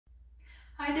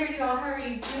Hi there, y'all. How are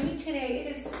you doing today?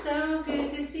 It is so good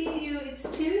to see you. It's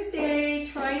Tuesday,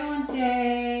 try on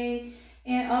day.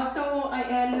 And also I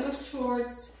add little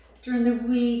shorts during the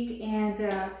week and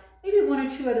maybe one or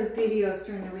two other videos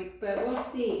during the week, but we'll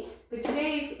see. But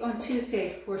today on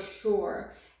Tuesday for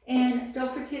sure. And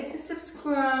don't forget to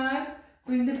subscribe,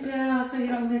 ring the bell so you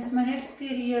don't miss my next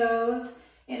videos.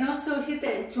 And also hit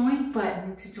that join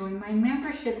button to join my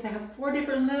memberships. I have 4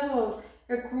 different levels.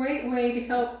 They're a great way to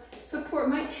help support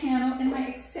my channel and my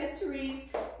accessories.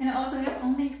 And I also have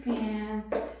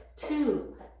OnlyFans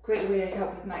too. Great way to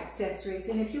help with my accessories.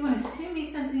 And if you want to send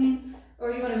me something,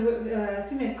 or you want to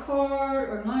send me a card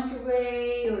or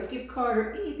lingerie or a gift card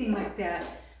or anything like that,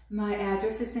 my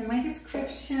address is in my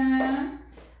description.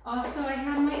 Also, I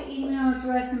have my email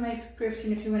address in my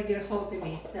description if you want to get a hold of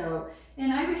me. So,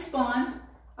 and I respond.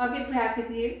 I'll get back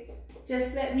with you.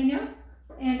 Just let me know.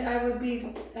 And I would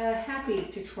be happy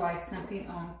to try something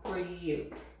on for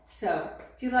you. So,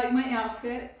 do you like my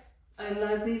outfit? I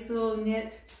love these little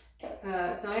knit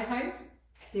thigh highs.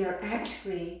 They're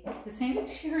actually the same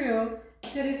material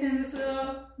that is in this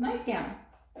little nightgown.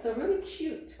 So really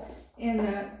cute. And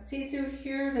the see-through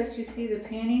here, lets you see the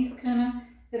panties kind of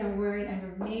that I'm wearing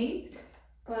underneath.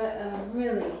 But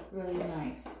really, really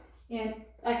nice. And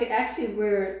I could actually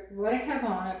wear what I have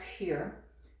on up here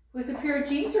with a pair of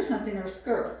jeans or something, or a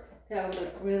skirt. That would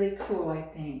look really cool, I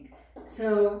think.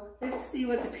 So let's see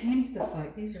what the panties look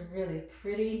like. These are really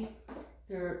pretty.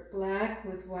 They're black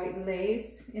with white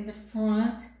lace in the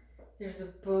front. There's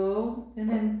a bow, and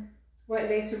then white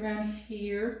lace around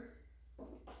here.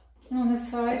 And on the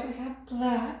sides we have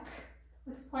black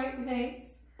with white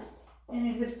lace. And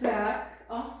in the back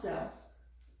also,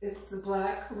 it's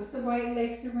black with the white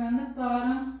lace around the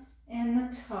bottom and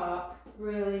the top.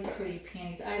 Really pretty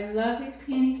panties. I love these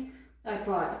panties. I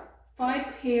bought 5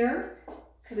 pair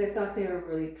because I thought they were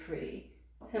really pretty.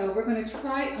 So we're going to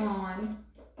try on,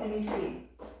 let me see,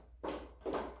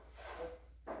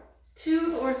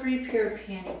 2 or 3 pair of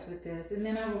panties with this. And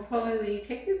then I will probably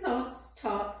take this off this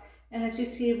top and let you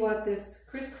see what this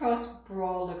crisscross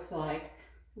bra looks like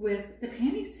with the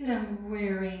panties that I'm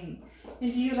wearing.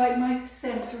 And do you like my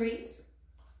accessories?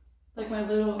 Like my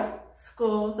little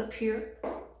skulls up here?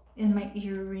 And my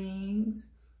earrings,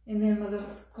 and then my little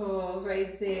skulls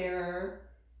right there,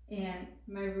 and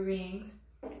my rings,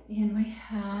 and my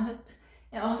hat,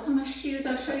 and also my shoes.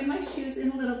 I'll show you my shoes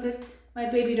in a little bit.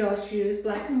 My baby doll shoes,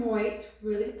 black and white,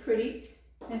 really pretty.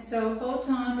 And so hold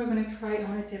on, we're going to try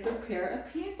on a different pair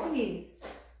of panties.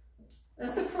 A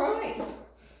surprise.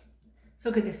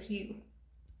 So good to see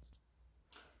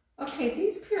you. Okay,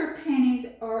 these pair of panties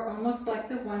are almost like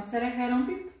the ones that I had on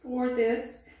before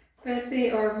this, but they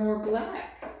are more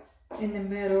black in the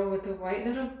middle with a white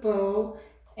little bow,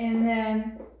 and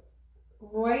then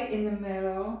white in the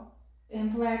middle,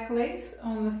 and black lace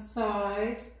on the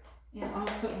sides, and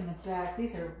also in the back.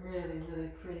 These are really, really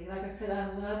pretty. Like I said,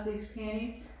 I love these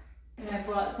panties, and I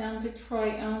bought them to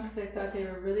try on because I thought they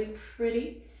were really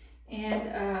pretty.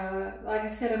 And like I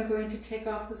said, I'm going to take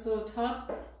off this little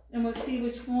top, and we'll see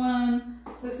which one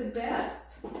was the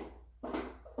best.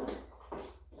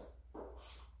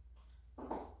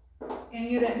 And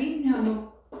you let me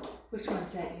know which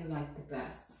ones that you like the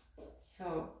best.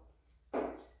 So,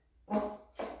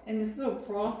 and this little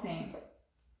bra thing.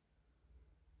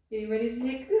 Are you ready to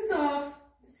take this off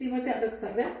to see what that looks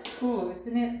like? That's cool,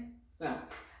 isn't it? Well,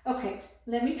 okay,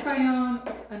 let me try on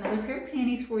another pair of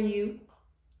panties for you.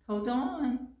 Hold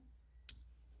on.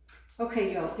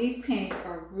 Okay, y'all, these panties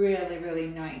are really, really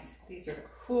nice. These are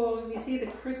cool. You see the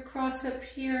crisscross up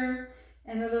here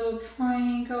and the little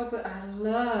triangle, but I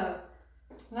love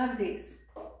these.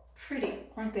 Pretty,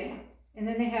 aren't they? And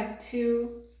then they have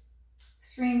 2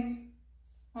 strings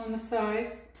on the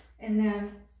sides, and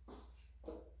then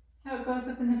how it goes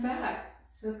up in the back.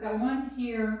 So it's got 1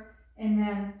 here, and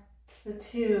then the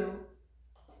 2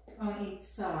 on each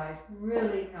side.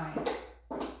 Really nice.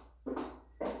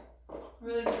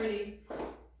 Really pretty.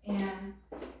 And,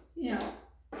 you know,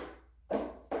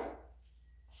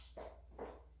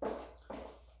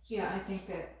 yeah, I think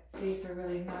that these are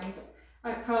really nice.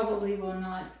 I probably will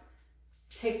not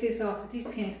take these off with these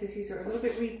panties because these are a little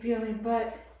bit revealing,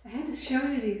 but I had to show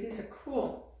you these. These are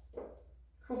cool.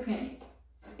 Cool panties.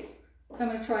 So I'm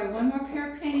going to try 1 more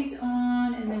pair of panties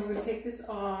on, and then we're going to take this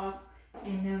off,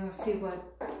 and then we'll see what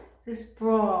this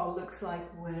bra looks like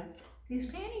with these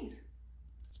panties.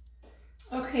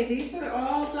 Okay, these are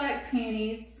all black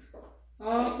panties.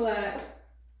 All black.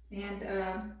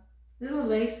 And little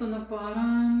lace on the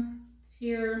bottoms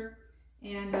here.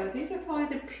 And these are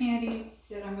probably the panties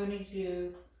that I'm going to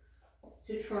use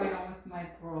to try on with my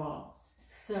bra.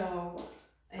 So,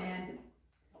 and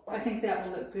think that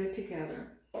will look good together.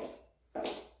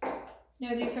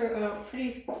 Yeah, these are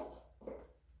pretty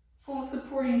full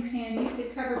supporting panties. They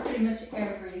cover pretty much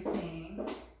everything.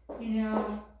 You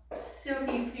know,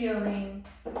 silky feeling,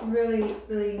 really,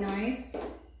 really nice.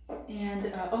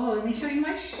 And oh, let me show you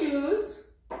my shoes.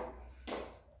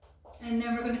 And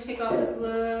then we're going to take off this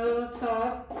little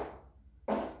top.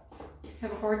 I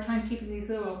have a hard time keeping these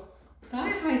little thigh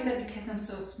highs up because I'm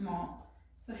so small.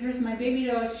 So here's my baby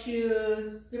doll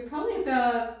shoes. They're probably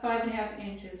about 5.5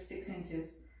 inches, 6 inches.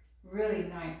 Really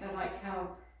nice. I like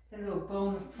how there's a little bow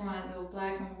in the front, little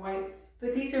black and white.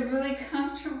 But these are really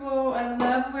comfortable. I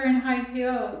love wearing high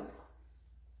heels.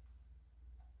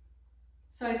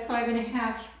 Size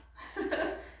 5.5.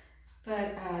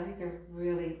 But these are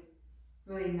really,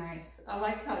 really nice. I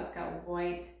like how it's got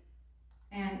white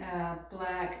and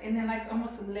black, and then like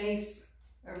almost lace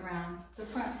around the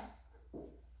front.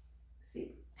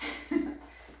 See,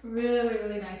 really,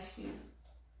 really nice shoes.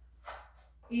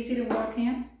 Easy to walk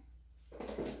in.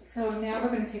 So now we're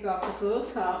going to take off this little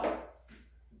top,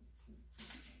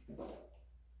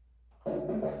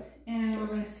 and we're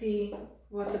going to see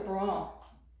what the bra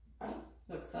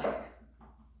looks like.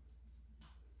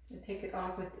 And take it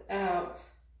off without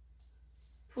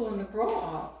pulling the bra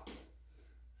off.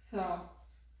 So,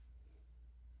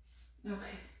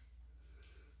 okay.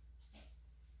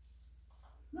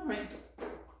 All right.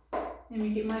 Let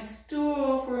me get my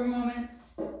stool for a moment.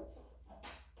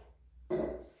 Do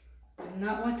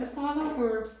not want to fall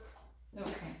over.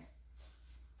 Okay.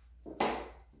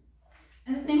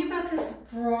 And the thing about this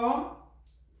bra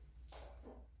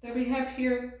that we have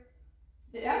here,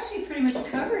 it actually pretty much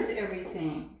covers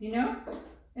everything, you know,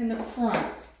 in the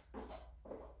front.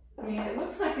 I mean, it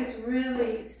looks like it's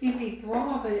really skimpy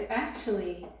bra, but it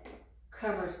actually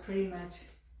covers pretty much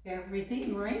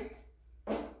everything, right?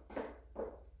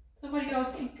 So what do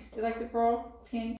y'all think? You like the bra, Pink?